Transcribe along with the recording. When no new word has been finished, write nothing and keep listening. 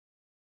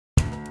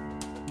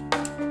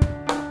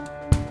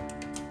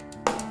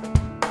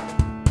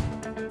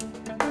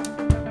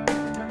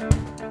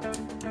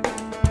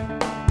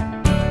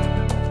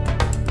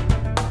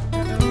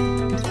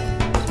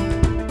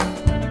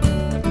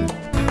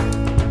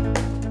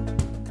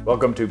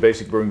Welcome to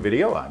Basic Brewing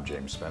Video. I'm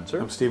James Spencer.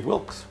 I'm Steve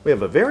Wilkes. We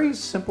have a very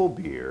simple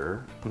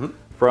beer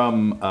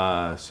from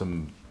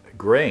some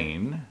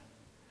grain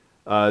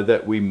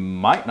that we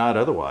might not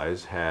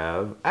otherwise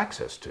have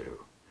access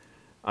to.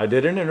 I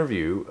did an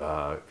interview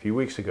a few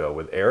weeks ago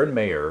with Aaron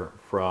Mayer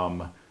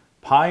from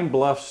Pine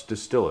Bluffs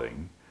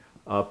Distilling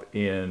up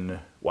in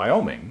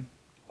Wyoming.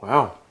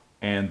 Wow.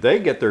 And they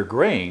get their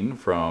grain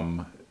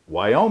from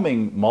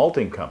Wyoming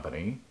Malting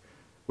Company,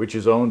 which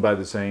is owned by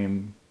the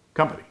same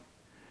company.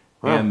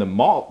 Wow. And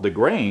the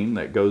grain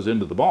that goes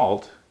into the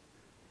malt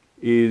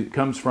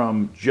comes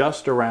from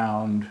just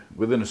around,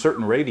 within a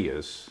certain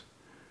radius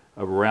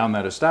of around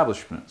that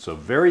establishment. So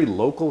very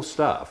local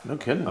stuff. No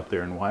kidding. Up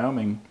there in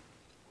Wyoming.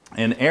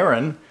 And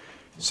Aaron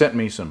sent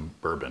me some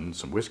bourbon,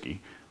 some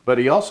whiskey, but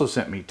he also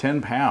sent me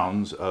 10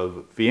 pounds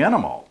of Vienna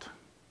malt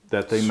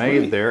that they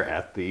made there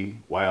at the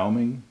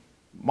Wyoming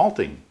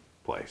malting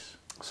place.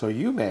 So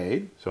you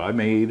made? So I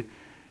made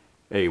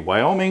a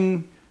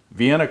Wyoming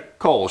Vienna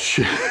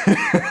Kolsch.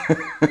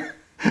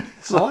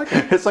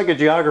 It's like a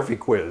geography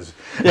quiz.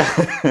 Yeah.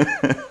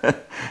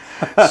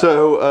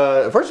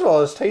 So first of all,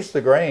 let's taste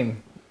the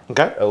grain a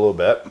little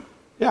bit.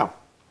 Yeah.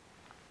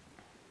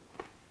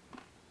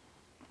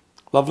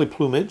 Lovely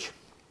plumage.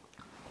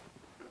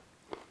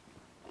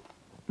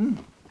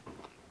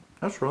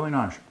 That's really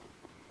nice.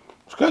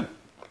 It's good.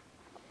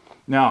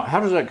 Now,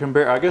 how does that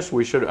compare? I guess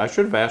I should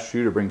have asked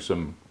you to bring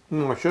some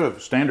I should have.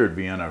 standard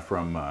Vienna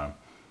from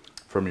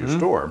your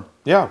store.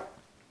 Yeah.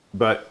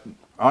 But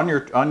on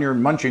your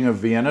munching of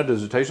Vienna,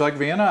 does it taste like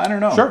Vienna? I don't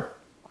know. Sure.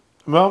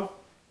 Well,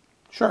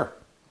 sure.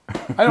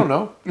 I don't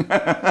know.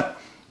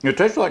 It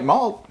tastes like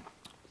malt.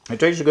 It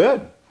tastes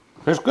good.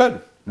 It's good.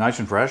 Nice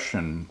and fresh,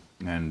 and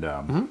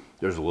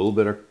there's a little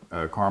bit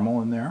of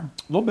caramel in there. A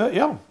little bit,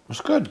 yeah.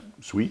 It's good.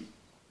 Sweet.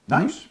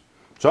 Nice.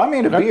 So I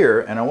made a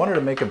beer, and I wanted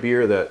to make a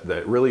beer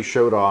that really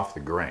showed off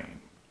the grain,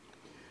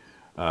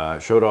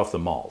 showed off the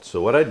malt.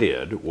 So what I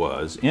did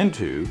was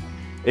into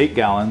 8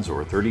 gallons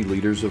or 30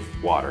 liters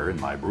of water in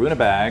my brew in a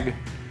bag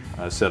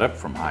setup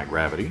from High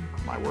Gravity,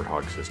 my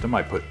Warthog system.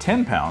 I put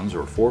 10 pounds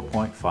or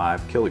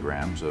 4.5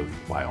 kilograms of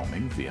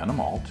Wyoming Vienna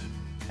malt,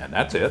 and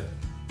that's it.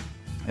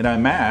 And I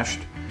mashed,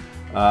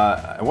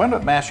 I wound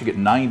up mashing it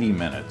 90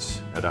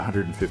 minutes at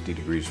 150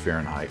 degrees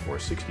Fahrenheit or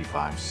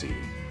 65 C.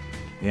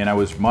 And I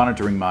was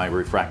monitoring my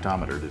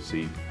refractometer to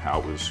see how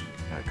it was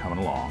coming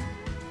along.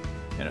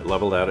 And it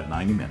leveled out at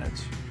 90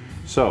 minutes.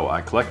 So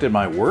I collected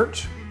my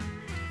wort,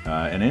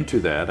 and into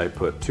that I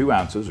put 2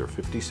 ounces or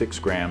 56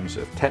 grams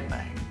of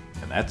tetnang.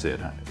 And that's it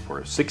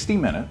for 60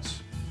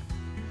 minutes.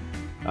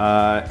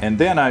 And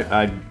then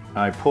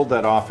I pulled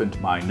that off into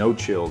my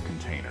no-chill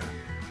container.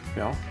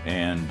 Yeah.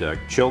 And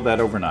chilled that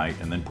overnight,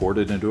 and then poured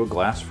it into a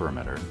glass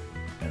fermenter,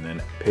 and then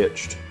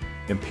pitched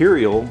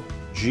Imperial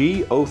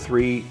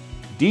G03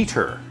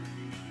 Dieter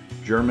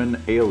German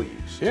ale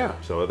yeast. Yeah.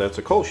 So that's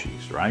a Kolsch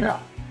yeast, right? Yeah.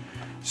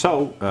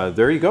 So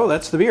there you go.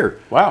 That's the beer.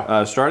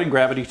 Wow. Starting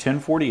gravity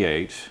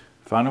 1048,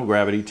 final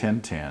gravity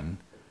 1010,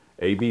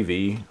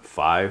 ABV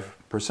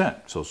 5%.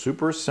 So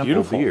super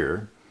simple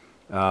beer.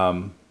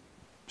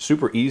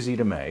 Super easy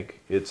to make.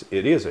 It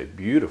is a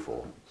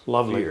beautiful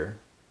lovely beer.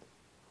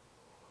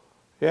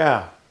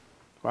 Yeah.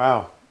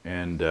 Wow.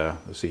 And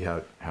let's see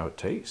how it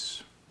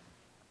tastes.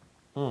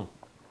 Oh,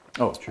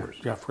 cheers.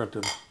 Yeah, I forgot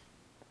to.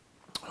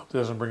 Hope it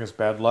doesn't bring us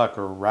bad luck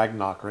or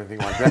Ragnarok or anything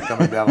like that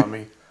coming down on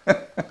me.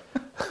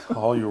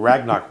 All you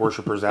Ragnarok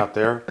worshippers out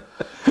there.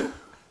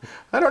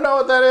 I don't know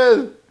what that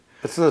is.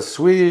 It's the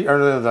Swede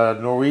or the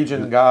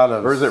Norwegian god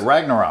of. Or is it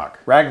Ragnarok?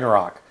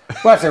 Ragnarok.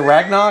 What I say,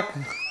 Ragnarok?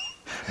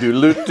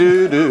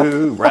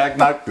 Do-loo-doo-doo,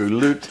 Ragnarok,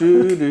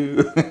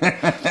 do-loo-doo-doo.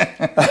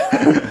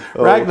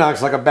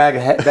 Ragnarok's like a bag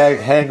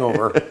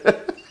hangover.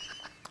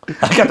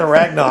 I got the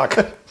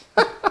Ragnarok.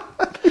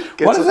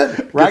 What is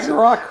it?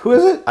 Ragnarok? Who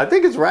is it? I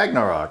think it's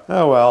Ragnarok.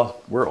 Oh,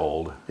 well. We're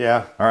old.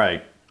 Yeah. All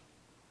right.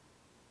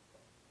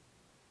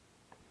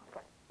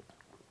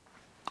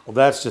 Well,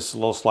 that's just a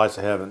little slice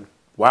of heaven.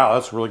 Wow,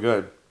 that's really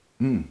good.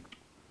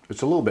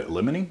 It's a little bit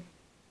lemony,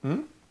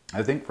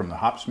 I think, from the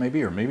hops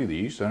maybe, or maybe the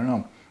yeast. I don't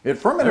know. It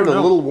fermented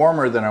a little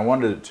warmer than I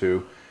wanted it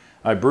to.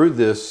 I brewed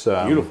this...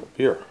 beautiful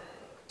beer.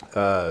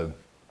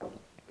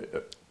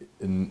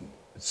 In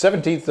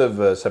 17th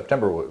of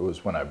September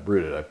was when I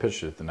brewed it. I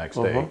pitched it the next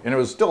day. And it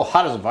was still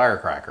hot as a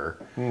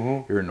firecracker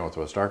here in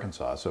Northwest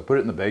Arkansas. So I put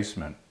it in the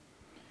basement.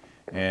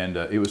 And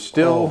it was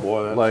still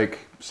like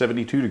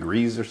 72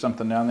 degrees or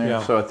something down there.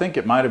 Yeah. So I think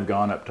it might have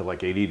gone up to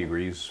like 80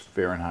 degrees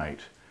Fahrenheit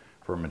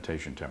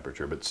fermentation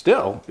temperature. But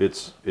still,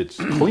 it's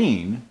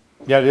clean.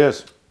 Yeah, it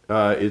is.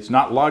 It's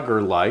not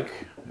lager-like.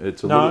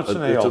 It's a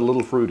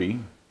little fruity.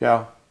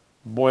 Yeah.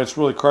 Boy, it's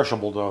really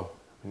crushable though.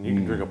 And you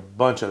can drink a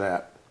bunch of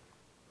that.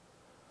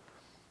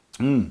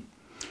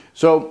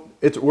 So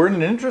we're in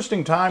an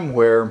interesting time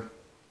where,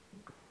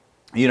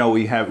 you know,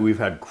 we've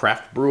had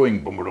craft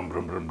brewing, boom, boom,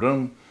 boom, boom,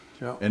 boom,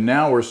 and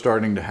now we're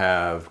starting to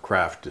have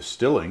craft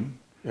distilling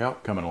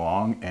coming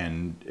along,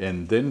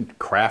 and then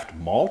craft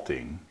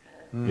malting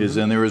is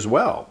in there as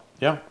well.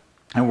 Yeah.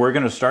 And we're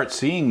going to start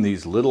seeing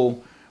these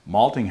little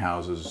malting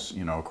houses,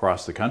 you know,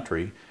 across the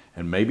country,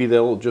 and maybe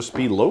they'll just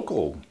be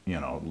local, you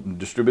know,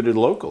 distributed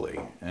locally,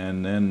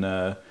 and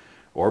then,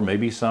 or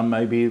maybe some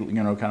may be,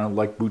 you know, kind of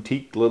like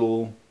boutique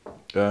little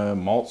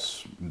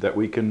malts that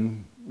we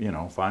can, you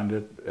know,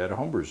 find at a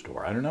homebrew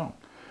store. I don't know.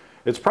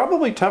 It's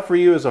probably tough for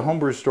you as a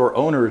homebrew store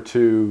owner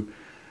to,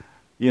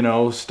 you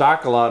know,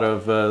 stock a lot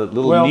of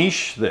little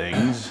niche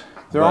things.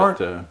 There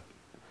aren't.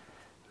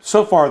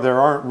 So far, there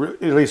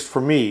aren't, at least for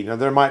me. Now,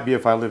 there might be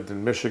if I lived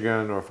in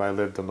Michigan or if I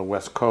lived on the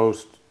West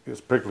Coast,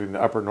 particularly in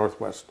the upper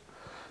Northwest.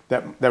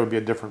 That would be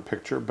a different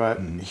picture. But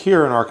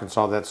here in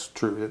Arkansas, that's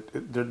true.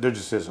 There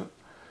just isn't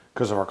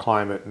because of our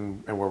climate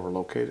and where we're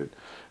located.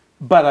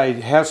 But I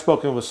have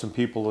spoken with some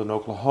people in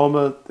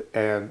Oklahoma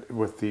and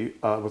with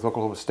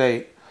Oklahoma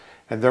State,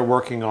 and they're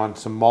working on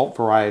some malt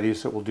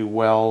varieties that will do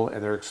well,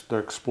 and they're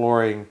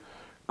exploring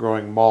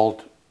growing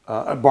malt,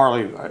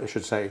 barley, I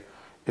should say,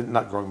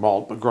 not growing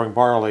malt, but growing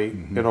barley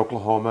in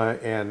Oklahoma,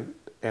 and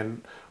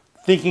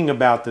thinking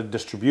about the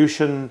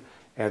distribution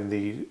and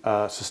the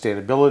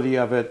sustainability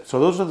of it. So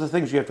those are the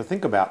things you have to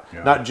think about,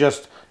 not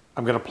just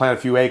I'm going to plant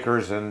a few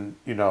acres and,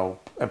 you know,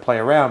 and play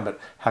around, but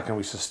how can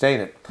we sustain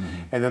it?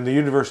 And then the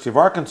University of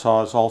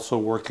Arkansas is also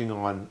working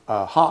on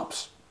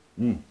hops.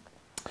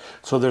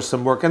 So there's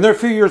some work, and they're a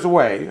few years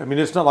away. I mean,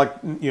 it's not like,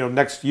 you know,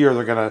 next year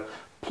they're going to,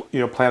 you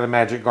know, plant a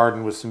magic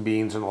garden with some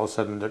beans and all of a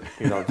sudden,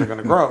 you know, they're going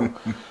to grow.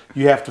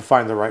 You have to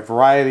find the right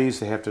varieties.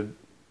 They have to,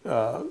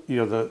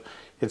 you know,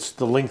 it's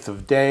the length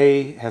of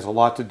day has a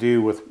lot to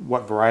do with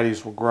what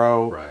varieties will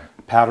grow. Right.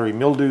 Powdery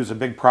mildew is a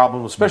big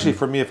problem, especially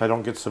for me if I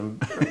don't get some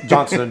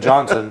Johnson &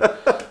 Johnson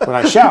when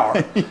I shower.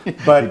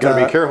 But you got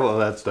to be careful of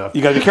that stuff.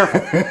 You got to be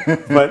careful.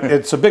 But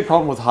it's a big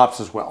problem with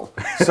hops as well.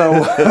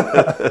 So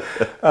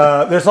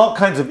there's all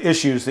kinds of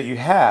issues that you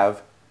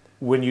have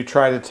when you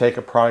try to take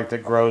a product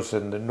that grows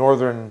in the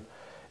northern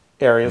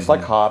areas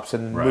like hops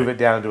and move it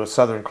down into a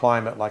southern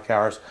climate like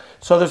ours.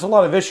 So there's a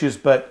lot of issues,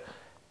 but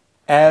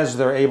as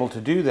they're able to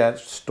do that,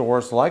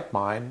 stores like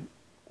mine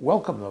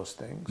welcome those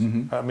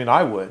things. I mean,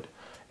 I would.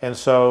 And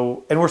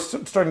so, and we're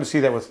starting to see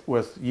that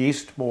with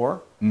yeast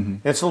more.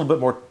 It's a little bit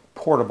more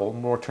portable,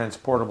 more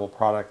transportable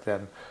product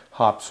than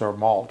hops or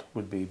malt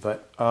would be.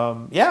 But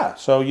yeah,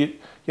 so you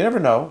never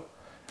know.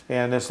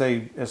 And as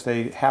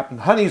they happen,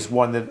 honey's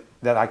one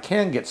that I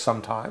can get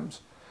sometimes,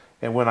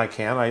 and when I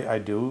can, I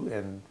do,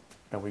 and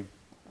we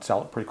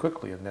sell it pretty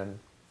quickly, and then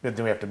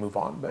we have to move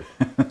on. But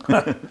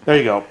there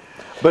you go.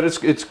 But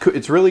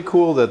it's really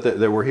cool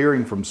that we're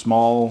hearing from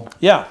small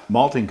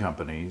malting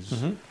companies,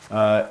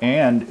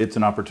 and it's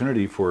an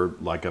opportunity for,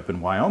 like up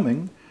in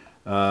Wyoming,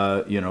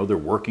 you know, they're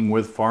working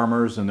with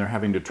farmers and they're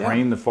having to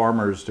train the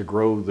farmers to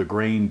grow the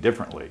grain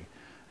differently.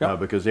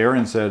 Because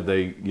Aaron said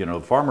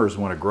farmers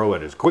want to grow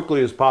it as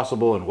quickly as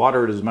possible and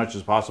water it as much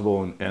as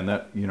possible, and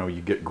that, you know,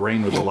 you get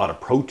grain with a lot of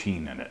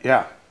protein in it.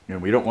 You know,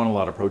 we don't want a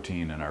lot of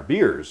protein in our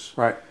beers.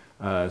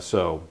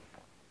 So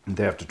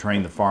they have to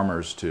train the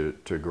farmers to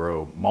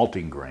grow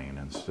malting grain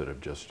instead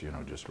of just, you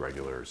know, just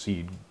regular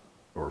seed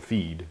or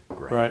feed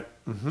grain.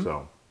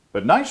 So,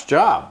 but nice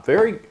job.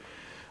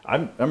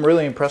 I'm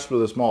really impressed with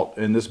this malt,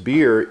 and this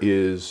beer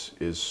is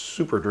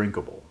super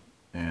drinkable.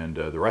 And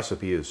the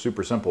recipe is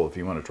super simple. If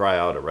you want to try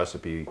out a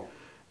recipe,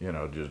 you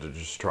know,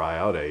 just try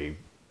out a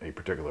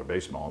particular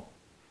base malt.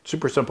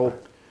 Super simple.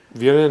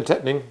 Vienna and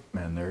Tetning.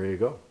 And there you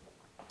go.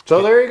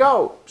 So there you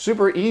go.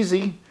 Super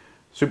easy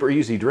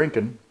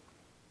drinking.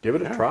 Give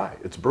it a try.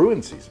 It's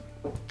brewing season.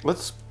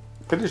 Let's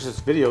finish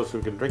this video so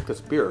we can drink this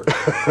beer.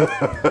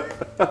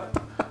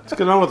 Let's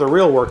get on with the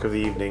real work of the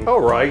evening. All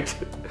right.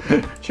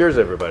 Cheers,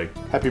 everybody.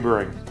 Happy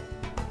brewing.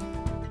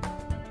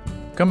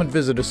 Come and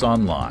visit us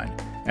online.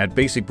 At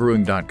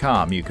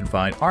basicbrewing.com, you can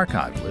find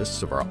archive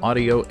lists of our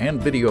audio and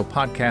video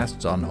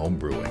podcasts on home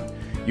brewing.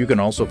 You can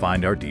also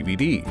find our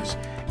DVDs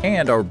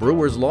and our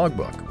Brewer's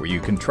Logbook, where you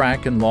can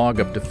track and log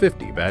up to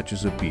 50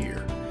 batches of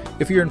beer.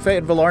 If you're in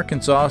Fayetteville,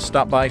 Arkansas,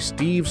 stop by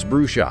Steve's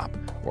Brew Shop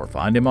or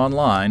find him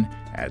online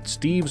at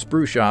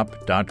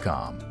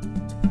stevesbrewshop.com.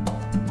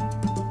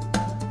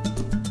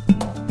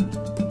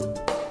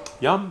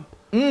 Yum.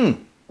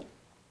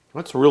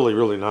 That's really,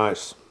 really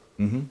nice.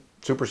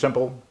 Super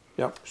simple.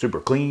 Yep. Super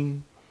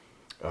clean.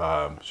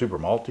 Super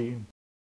malty.